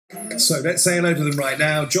So let's say hello to them right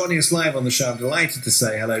now. Joining us live on the show, I'm delighted to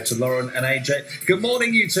say hello to Lauren and AJ. Good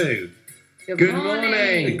morning, you two. Good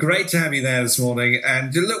morning. Great to have you there this morning.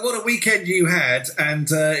 And look, what a weekend you had.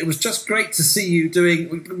 And it was just great to see you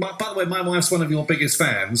doing... By the way, my wife's one of your biggest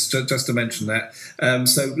fans, just to mention that.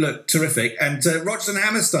 So, look, terrific. And Rodgers and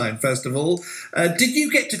Hammerstein, first of all. Did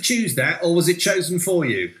you get to choose that, or was it chosen for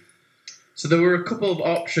you? So there were a couple of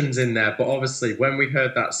options in there, but obviously when we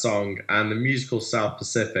heard that song and the musical South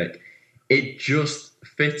Pacific, it just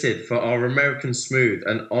fitted for our American Smooth,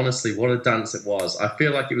 and honestly, what a dance it was. I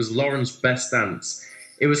feel like it was Lauren's best dance.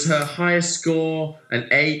 It was her highest score, an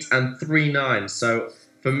 8 and 3 9, so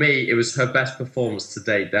for me, it was her best performance to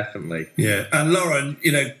date, definitely. Yeah, and Lauren,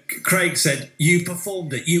 you know, Craig said you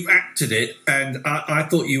performed it, you acted it, and I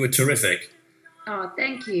thought you were terrific. Oh,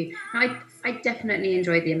 thank you. I definitely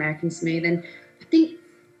enjoyed the American Smooth, and I think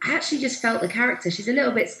I actually just felt the character. She's a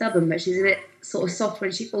little bit stubborn, but she's a bit sort of soft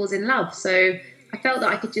when she falls in love, so I felt that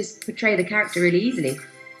I could just portray the character really easily.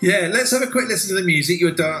 Yeah, let's have a quick listen to the music you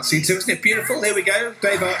were dancing to. Isn't it beautiful? Here we go.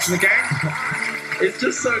 Dave Arch and the gang. It's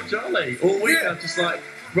just so jolly. All week I just like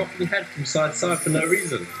rocked my head from side to side for no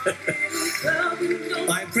reason.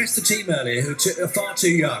 I impressed the team earlier who are far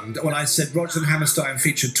too young when I said Rodgers and Hammerstein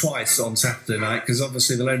featured twice on Saturday night, because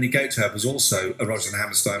obviously The Lonely Goat Herd was also a Rodgers and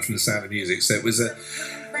Hammerstein from The Sound of Music, so it was a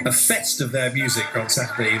fest of their music on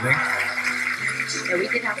Saturday evening. Yeah, we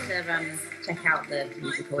did have to check out the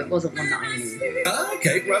musical. It wasn't one that I knew. Oh,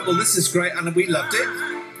 okay, right, well this is great and we loved it.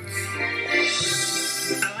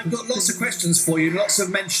 And I've got lots of questions for you, lots of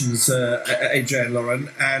mentions, AJ and Lauren.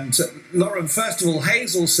 And Lauren, first of all,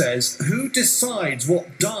 Hazel says, who decides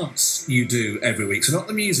what dance you do every week? So not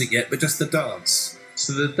the music yet, but just the dance.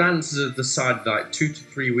 So the dances are decided like 2 to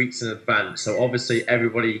 3 weeks in advance. So obviously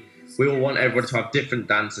we all want everybody to have different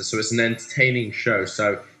dances. So it's an entertaining show.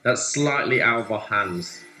 So that's slightly out of our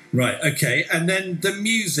hands. Right, okay. And then the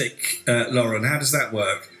music, Lauren, how does that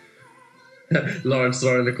work? Lauren's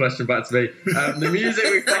throwing the question back to me. The music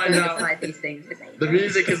we find out. The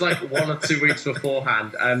music is like 1 or 2 weeks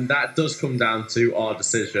beforehand, and that does come down to our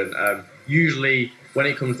decision. Usually, when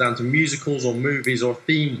it comes down to musicals or movies or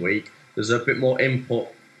theme week, there's a bit more input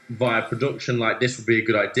via production, like this would be a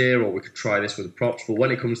good idea, or we could try this with the props. But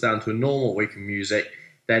when it comes down to a normal week of music,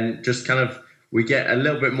 then just kind of we get a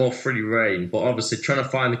little bit more free reign. But obviously, trying to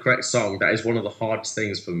find the correct song, that is one of the hardest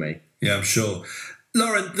things for me. Yeah, I'm sure.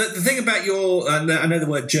 Lauren, the thing about your... I know the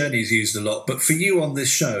word journey is used a lot, but for you on this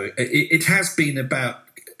show, it has been about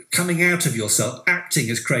coming out of yourself, acting,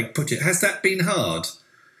 as Craig put it. Has that been hard?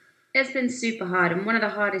 It's been super hard, and one of the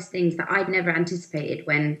hardest things that I'd never anticipated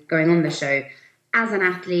when going on the show. As an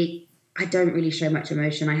athlete, I don't really show much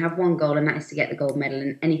emotion. I have one goal, and that is to get the gold medal,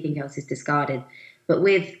 and anything else is discarded. But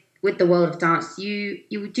with the world of dance, you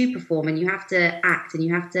do perform, and you have to act, and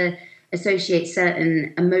you have to associate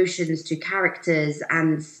certain emotions to characters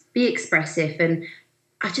and be expressive, and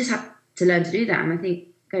I just had to learn to do that, and I think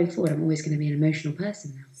going forward I'm always going to be an emotional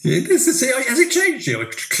person now. Yeah, has it changed you?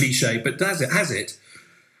 Cliche, but has it?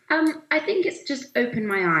 I think it's just opened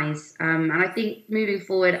my eyes, and I think moving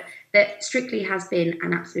forward that Strictly has been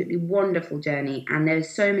an absolutely wonderful journey, and there's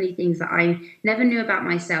so many things that I never knew about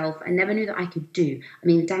myself, I never knew that I could do. I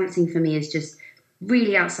mean, dancing for me is just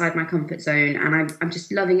really outside my comfort zone, and I'm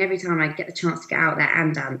just loving every time I get the chance to get out there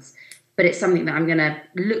and dance. But it's something that I'm going to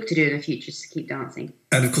look to do in the future, just to keep dancing.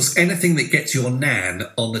 And of course, anything that gets your nan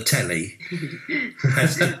on the telly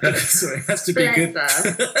has to be good.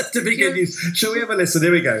 Has to be good news. Shall we have a listen?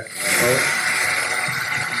 Here we go.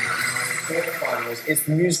 Quarterfinals, it's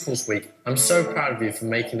the musicals week. I'm so proud of you for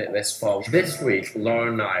making it this far. This week,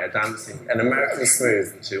 Laura and I are dancing an American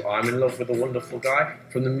Smooth to I'm in Love with a Wonderful Guy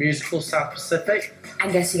from the musical South Pacific.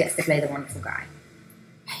 And guess who gets to play the wonderful guy?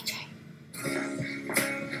 AJ.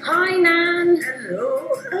 Hi, Nan. Hello.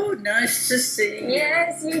 Oh, nice to see you.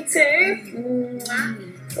 Yes, you too.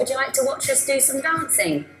 Would you like to watch us do some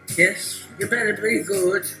dancing? Yes, you better be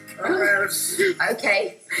good, or else.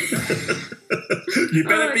 Okay. You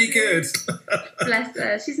better be good. Bless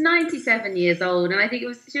her. She's 97 years old, and I think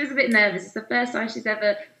she was a bit nervous. It's the first time she's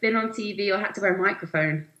ever been on TV or had to wear a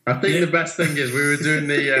microphone. I think the best thing is we were doing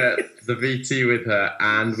the VT with her,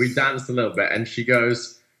 and we danced a little bit, and she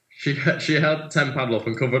goes, she held the 10 paddle up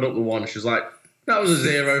and covered up the 1. She was like, that was a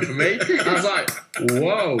 0 for me. I was like,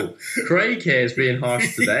 whoa, Craig here is being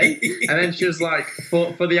harsh today. And then she was like,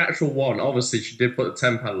 for the actual 1, obviously she did put the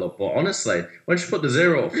 10 paddle up, but honestly, when she put the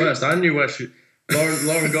 0 up first, I knew where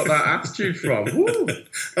Lauren got that attitude from. Woo.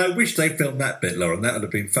 I wish they filmed that bit, Lauren. That would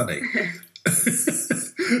have been funny.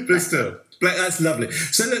 But still, that's lovely.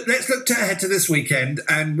 So let's look ahead to this weekend.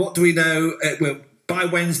 And what do we know? Well, by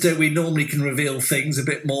Wednesday, we normally can reveal things a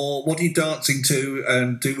bit more. What are you dancing to?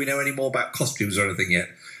 And do we know any more about costumes or anything yet?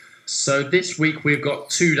 So this week we've got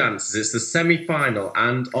 2 dances. It's the semi-final,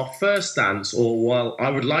 and our first dance, or well, I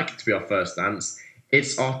would like it to be our first dance,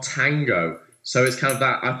 it's our tango. So it's kind of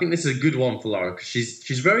that. I think this is a good one for Lauren because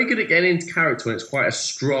she's very good at getting into character, and it's quite a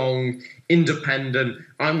strong, independent,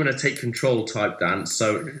 I'm going to take control type dance.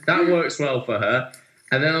 So that works well for her.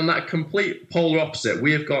 And then on that complete polar opposite,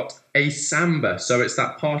 we have got a samba. So it's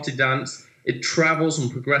that party dance. It travels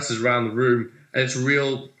and progresses around the room, and it's a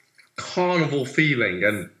real carnival feeling.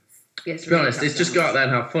 And yes, to be honest, it's just go out there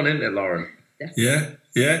and have fun, isn't it, Lauren? Yeah.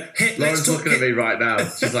 Yeah, Lauren's looking at me right now.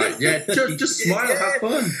 She's like, yeah, just smile, have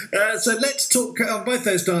fun. So let's talk on both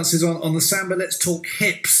those dances. On the samba, let's talk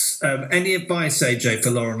hips. Any advice, AJ, for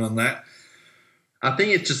Lauren on that? I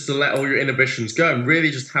think it's just to let all your inhibitions go and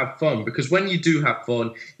really just have fun, because when you do have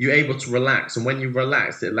fun, you're able to relax. And when you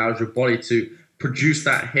relax, it allows your body to produce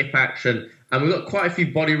that hip action. And we've got quite a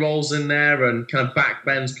few body rolls in there and kind of back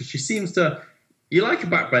bends, because she seems to... You like a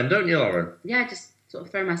back bend, don't you, Lauren? Yeah, I just sort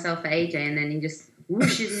of throw myself at AJ and then he just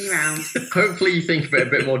whooshes me around. Hopefully you think of it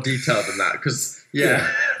a bit more detailed than that, because, yeah.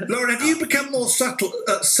 Lauren, have you become more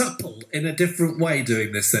supple in a different way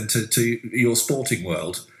doing this than to your sporting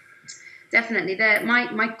world? Definitely.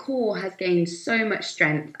 My core has gained so much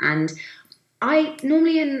strength, and I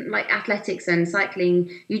normally in like athletics and cycling,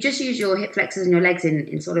 you just use your hip flexors and your legs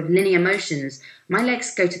in sort of linear motions. My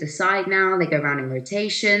legs go to the side now; they go around in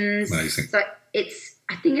rotations. Amazing. So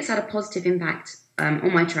I think it's had a positive impact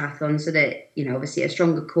on my triathlon, so that obviously a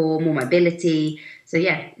stronger core, more mobility. So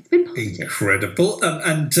yeah, it's been positive. Incredible.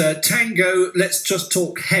 And tango. Let's just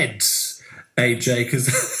talk heads, AJ,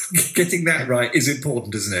 because getting that right is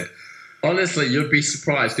important, isn't it? Honestly, you'd be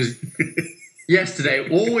surprised, because yesterday,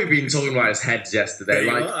 all we've been talking about is heads yesterday.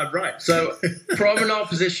 I'm right. So, promenade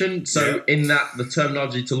position, in that, the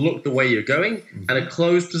terminology to look the way you're going, and a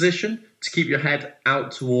closed position to keep your head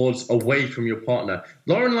out towards, away from your partner.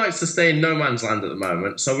 Lauren likes to stay in no man's land at the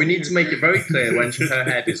moment, so we need to make it very clear when her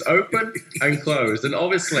head is open and closed. And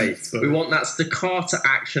obviously, we want that staccato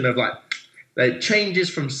action of it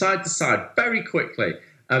changes from side to side very quickly.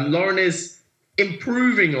 Lauren is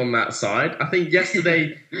improving on that side. I think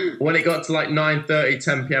yesterday when it got to 9:30,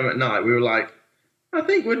 10 p.m. at night, we were like, I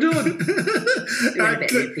think we're done.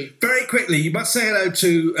 Very quickly, you must say hello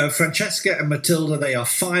to Francesca and Matilda. They are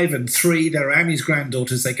 5 and 3. They're Annie's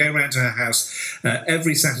granddaughters. They go round to her house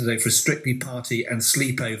every Saturday for a Strictly party and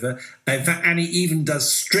sleepover. In fact, Annie even does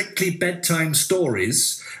Strictly bedtime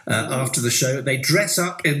stories after the show. They dress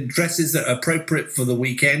up in dresses that are appropriate for the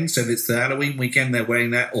weekend. So if it's the Halloween weekend, they're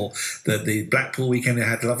wearing that, or the Blackpool weekend, they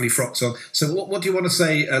had lovely frocks on. So what do you want to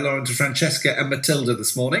say, Lauren, to Francesca and Matilda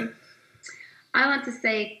this morning? I want to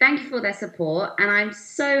say thank you for their support, and I'm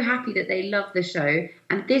so happy that they love the show.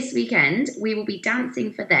 And this weekend, we will be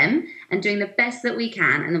dancing for them and doing the best that we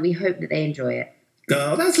can, and that we hope that they enjoy it.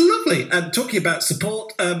 Oh, that's lovely. And talking about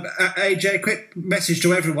support, AJ, quick message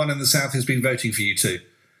to everyone in the South who's been voting for you too.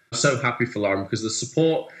 I'm so happy for Lauren, because the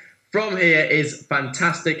support from here is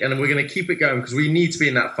fantastic, and we're going to keep it going because we need to be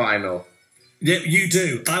in that final. Yeah, you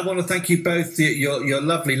do. I want to thank you both. You're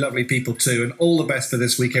lovely, lovely people too, and all the best for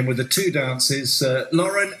this weekend with the 2 dances.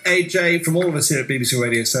 Lauren, AJ, from all of us here at BBC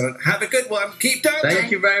Radio Solent, have a good one. Keep dancing.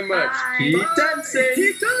 Thank you very much. Bye. Keep Bye. dancing.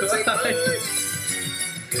 Keep dancing. Bye. Bye.